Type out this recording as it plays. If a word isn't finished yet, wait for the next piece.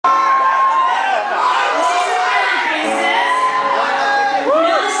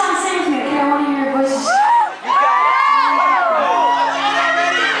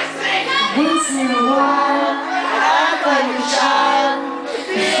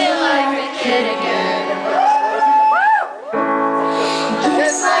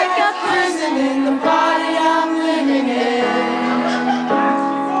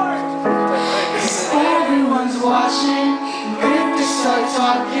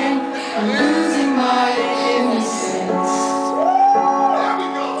I'm losing my innocence.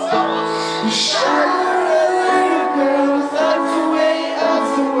 You shine a little girl without the weight of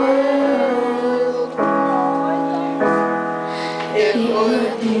the world. It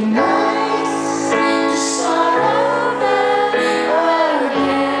would be nice to start over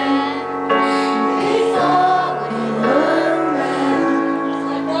again. We thought we were meant.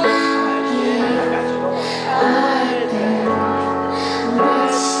 Yeah, I think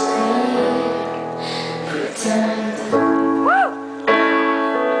let's pretend.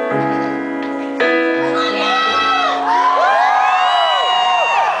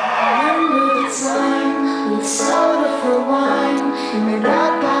 Remember the time we'd soda for wine and we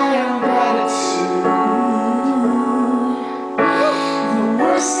got by on gratitude. The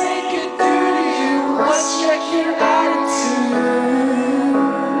worst they could do to you was check your attitude.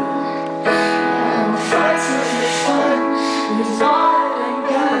 And fights with your fun with water and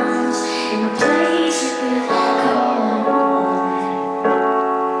guns in a place you could call home.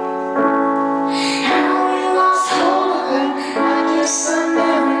 How we lost hold of them, I guess I'll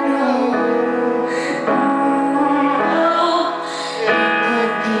never know. It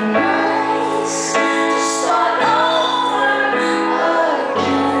would be nice to start over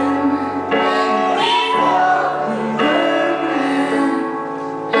again. We thought we were meant.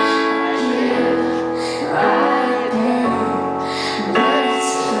 Yeah, right then, let's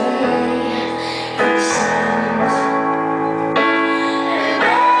play pretend. And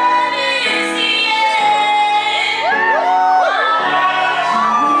that is the end.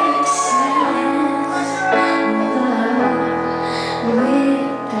 Makes sense.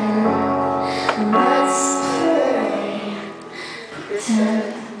 Let's play pretend.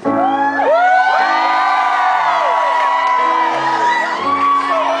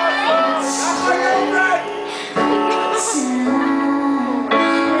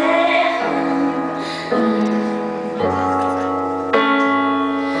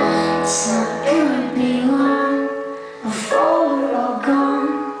 It's not gonna be long before we're all gone.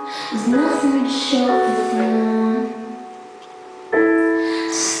 There's nothing to show for them.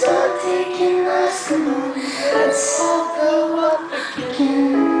 Start taking us, come on, let's all go up again.